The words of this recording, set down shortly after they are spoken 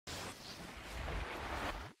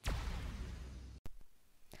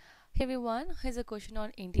Everyone, here's a question on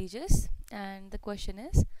integers, and the question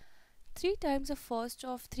is 3 times the first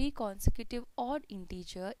of 3 consecutive odd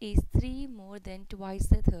integer is 3 more than twice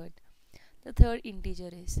the third integer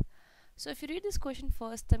is. So if you read this question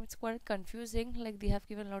first time, it's quite confusing, like they have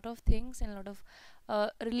given a lot of things and a lot of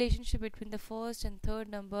relationship between the first and third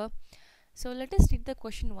number. So let us read the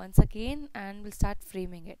question once again and we'll start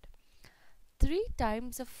framing it. 3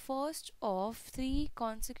 times the first of 3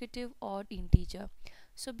 consecutive odd integer.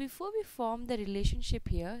 So before we form the relationship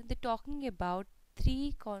here, they're talking about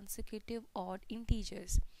 3 consecutive odd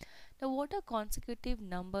integers. Now what are consecutive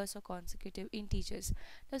numbers or consecutive integers?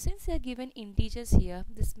 Now since they are given integers here,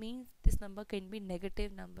 this means this number can be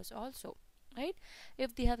negative numbers also, right?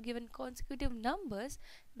 If they have given consecutive numbers,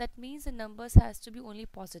 that means the numbers has to be only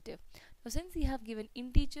positive. Now since they have given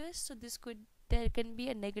integers, so there can be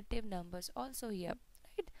a negative numbers also here,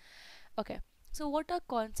 right? Okay, so what are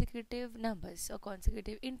consecutive numbers or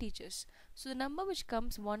consecutive integers? So the number which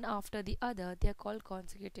comes one after the other, they are called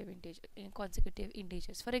consecutive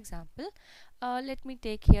integers. For example, let me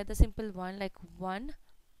take here the simple one like 1,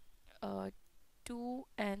 2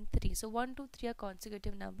 and 3. So 1, 2, 3 are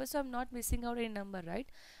consecutive numbers, so I'm not missing out any number, right?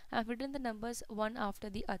 I've written the numbers one after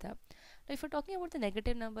the other. Now if you're talking about the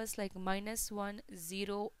negative numbers like -1,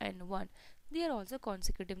 0 and 1, they are also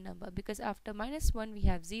consecutive number, because after -1 we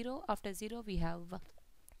have 0, after 0 we have 1,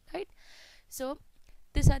 right? So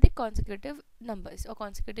these are the consecutive numbers or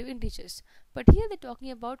consecutive integers. But here they're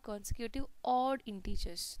talking about consecutive odd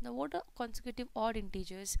integers. Now what are consecutive odd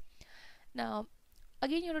integers? Now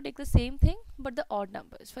again you have to take the same thing but the odd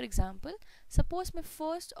numbers. For example, suppose my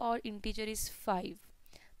first odd integer is 5.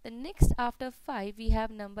 The next after 5 we have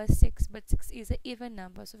number 6, but 6 is an even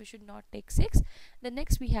number, so we should not take 6. The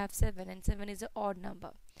next we have 7, and 7 is an odd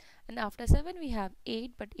number. And after 7 we have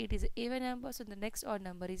 8, but 8 is an even number, so the next odd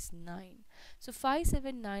number is 9. So 5,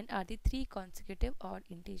 7, 9 are the 3 consecutive odd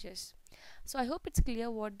integers. So I hope it's clear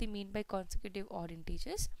what they mean by consecutive odd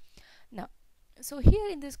integers. Now so here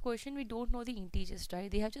in this question we don't know the integers, right?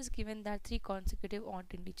 They have just given that 3 consecutive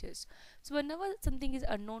odd integers. So whenever something is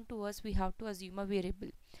unknown to us, we have to assume a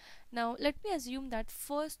variable. Now let me assume that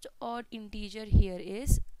first odd integer here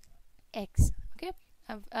is x. Okay,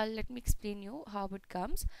 let me explain you how it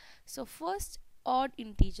comes. So first odd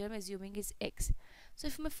integer I'm assuming is x. So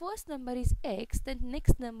if my first number is x, then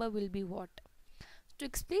next number will be what? To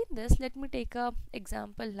explain this, let me take a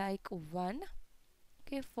example like 1.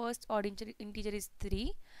 Okay, first odd integer is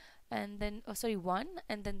 3, and then 1,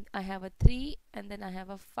 and then I have a 3, and then I have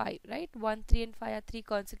a 5, right? 1, 3 and 5 are 3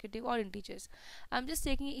 consecutive odd integers. I'm just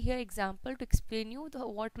taking here example to explain you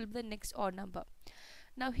what will be the next odd number.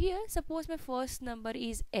 Now here suppose my first number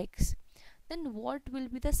is x, then what will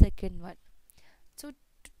be the second one? So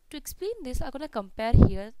to explain this, I'm gonna compare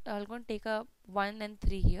here. I'm gonna take a 1 and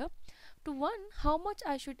 3 here. To 1, how much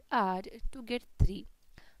I should add to get 3?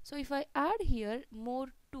 So if I add here more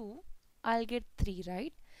 2, I'll get 3,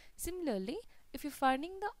 right? Similarly, if you're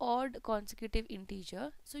finding the odd consecutive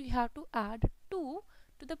integer, so you have to add 2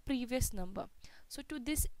 to the previous number. So to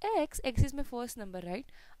this x is my first number,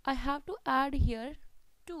 right? I have to add here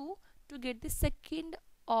 2 to get the second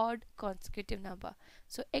odd consecutive number.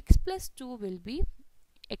 So x plus 2 will be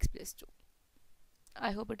x plus 2.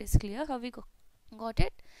 I hope it is clear how we got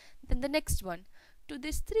it. Then the next one. To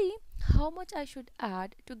this 3, how much I should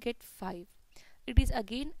add to get 5? It is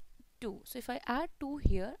again 2. So if I add 2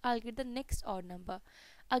 here, I'll get the next odd number.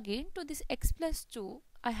 Again to this x plus 2,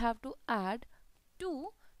 I have to add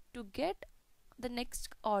 2 to get the next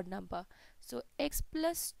odd number. So x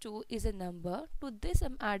plus 2 is a number. To this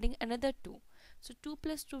I'm adding another 2. So 2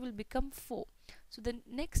 plus 2 will become 4. So the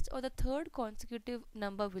next or the third consecutive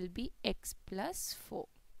number will be x plus 4.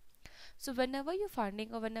 So whenever you're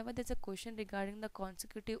finding or whenever there's a question regarding the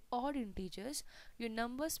consecutive odd integers, your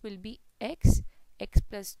numbers will be x, x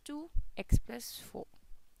plus 2, x plus 4.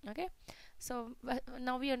 Okay, so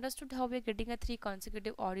now we understood how we are getting a 3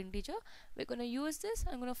 consecutive odd integer. We're going to use this.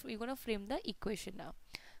 We're going to frame the equation now.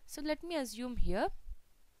 So let me assume here,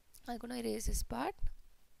 I'm going to erase this part.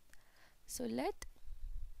 So let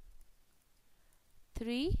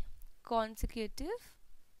 3 consecutive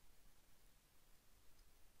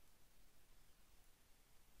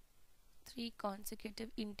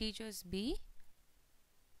integers be.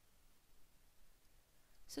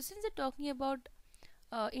 So since they're talking about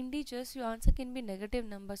integers, your answer can be negative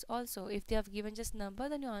numbers also. If they have given just number,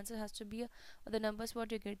 then your answer has to be the numbers what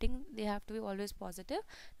you're getting, they have to be always positive.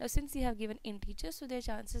 Now since you have given integers, so there are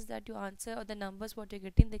chances that your answer or the numbers what you're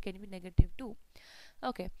getting, they can be negative too.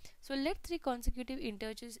 Okay, so let 3 consecutive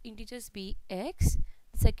integers be x.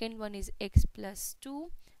 The second one is x plus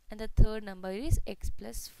 2, and the third number is x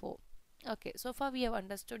plus 4. Okay, so far we have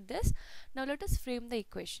understood this. Now let us frame the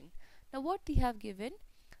equation. Now what we have given,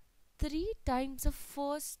 3 times the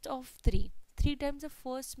first of 3. 3 times the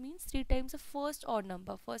first means 3 times the first odd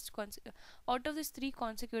number. Out of this 3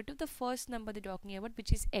 consecutive, the first number they're talking about,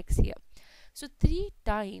 which is x here. So 3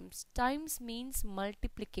 times means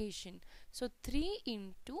multiplication. So 3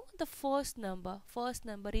 into the first number. First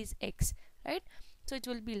number is x, right? So it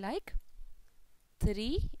will be like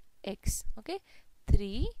 3x. Okay,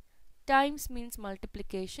 3 times means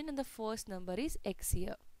multiplication and the first number is x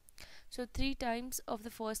here. So 3 times of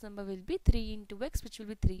the first number will be 3 into x, which will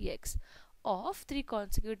be 3x of 3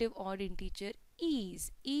 consecutive odd integer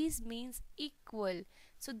is means equal.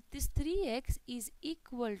 So this 3x is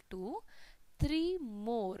equal to 3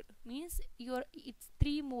 more, means it's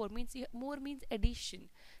 3 more, means more means addition.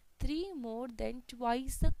 3 more than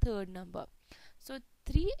twice the third number. So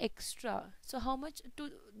 3 extra. So how much to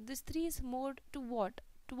this 3 is more to what?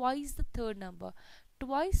 Twice the third number.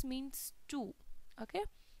 Twice means 2. Okay,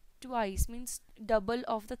 twice means double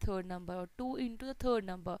of the third number, or 2 into the third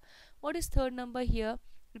number. What is third number here?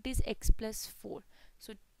 It is x plus 4.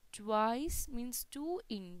 So twice means 2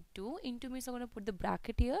 into means I'm going to put the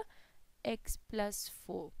bracket here, x plus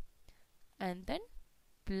 4 and then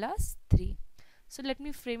plus 3. So let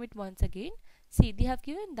me frame it once again. See, they have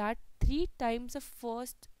given that 3 times the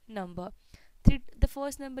first number. The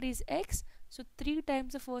first number is x, so 3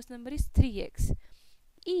 times the first number is 3x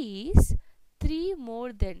is 3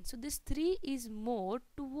 more than. So this 3 is more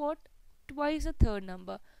to what? Twice the third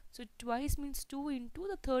number. So twice means 2 into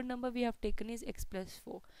the third number we have taken is x plus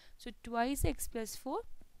 4. So twice x plus 4,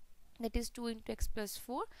 that is 2 into x plus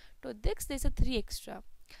 4. To this there's a 3 extra.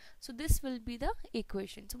 So this will be the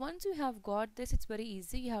equation. So once you have got this, it's very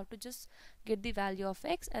easy. You have to just get the value of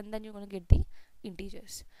x and then you're going to get the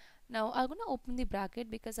integers. Now I'm going to open the bracket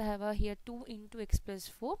because I have here 2 into x plus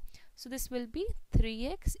 4. So this will be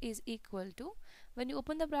 3x is equal to, when you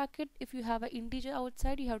open the bracket, if you have an integer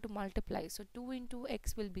outside, you have to multiply. So 2 into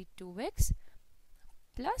x will be 2x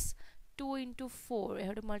plus 2 into 4. I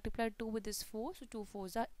have to multiply 2 with this 4. So 2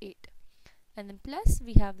 4s are 8. And then plus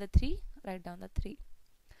we have the 3. Write down the 3.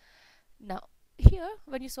 Now here,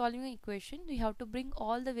 when you're solving an equation, you have to bring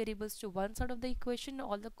all the variables to one side of the equation,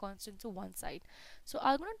 all the constants to one side. So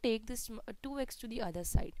I'm going to take this 2x to the other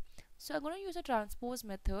side. So I'm going to use a transpose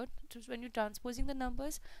method. Just when you're transposing the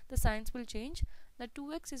numbers, the signs will change. The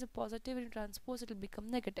 2x is a positive, when you transpose it will become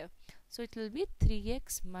negative. So it will be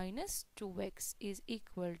 3x minus 2x is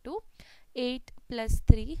equal to 8 plus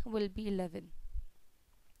 3 will be 11.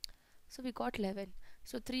 So we got 11.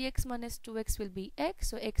 So 3x minus 2x will be x.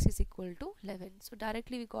 So x is equal to 11. So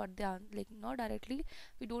directly we got the like not directly,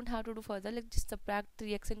 we don't have to do further. Like just subtract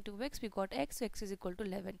 3x and 2x. We got x. So x is equal to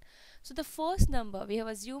 11. So the first number, we have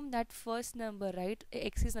assumed that first number, right?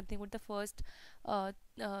 X is nothing but the first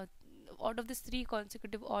out of this 3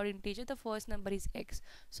 consecutive odd integer, the first number is x.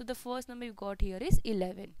 So the first number you got here is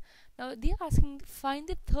 11. Now they are asking find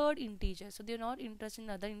the third integer. So they are not interested in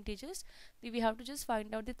other integers. We have to just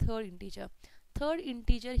find out the third integer. Third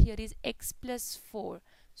integer here is x plus 4.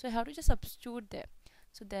 So I have to just substitute there.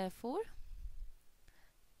 So therefore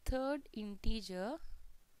third integer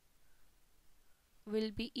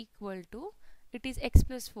will be equal to, it is x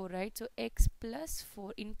plus 4, right? So x plus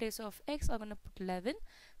 4, in place of x I'm gonna put 11.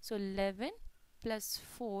 So 11 plus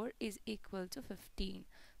 4 is equal to 15.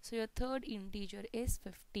 So your third integer is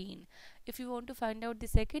 15. If you want to find out the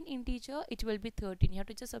second integer, it will be 13. You have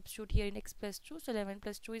to just substitute here in x plus 2. So 11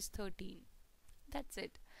 plus 2 is 13. That's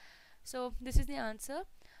it. So this is the answer.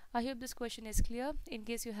 I hope this question is clear. In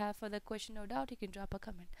case you have further question or doubt, you can drop a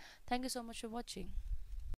comment. Thank you so much for watching.